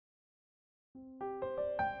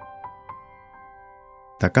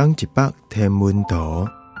逐天一百天文图，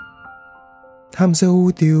探索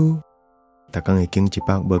宇宙。逐天会经一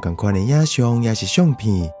百无同款的影像，也是相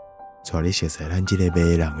片，带你熟悉咱这个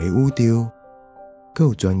迷人的宇宙。更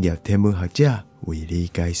有专业天文学者为你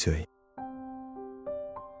解说。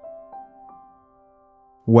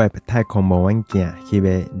Webb 太空望远镜翕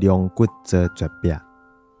的龙骨座绝壁，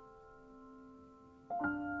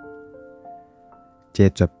这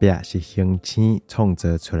绝壁是恒星创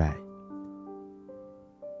造出来。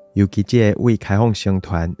尤其这个为开放星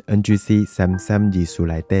团 NGC 332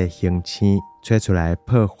内底恒星吹出来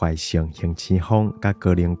破坏性恒星风甲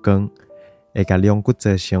高能光，会甲龙骨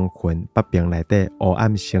座星群北边内底黑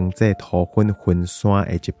暗星际土粉云山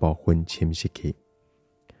的一部分侵蚀去。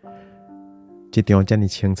这张这么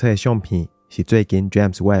清楚的相片是最近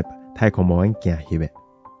Webb 太空望远镜翕的，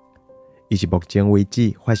伊是目前为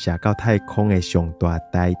止发射到太空的上大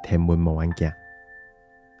台天文望远镜。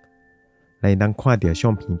咱能看到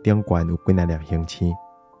相片顶悬有几粒恒星。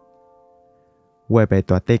Webb 的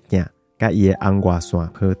大底镜甲伊的红外线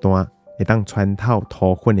波段会当穿透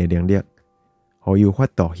土粉的能力，互伊有法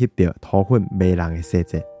度翕到土粉迷人的细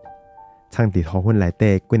节，藏伫土粉内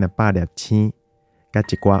底几若百粒星，甲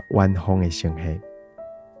一寡远方的星系。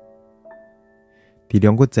伫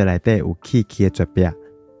龙骨座内底有气气的绝壁，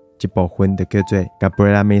这部分就叫做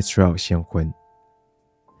Gabriela Mistral 星群。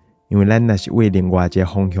因为咱若是为另外一个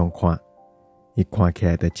方向看，伊看起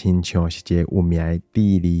来就亲像是一个有名的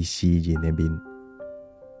地理诗人的面。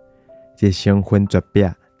这星群绝壁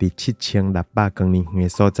伫7600光年远的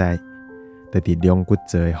所在，就伫龙骨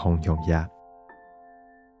座的方向遐。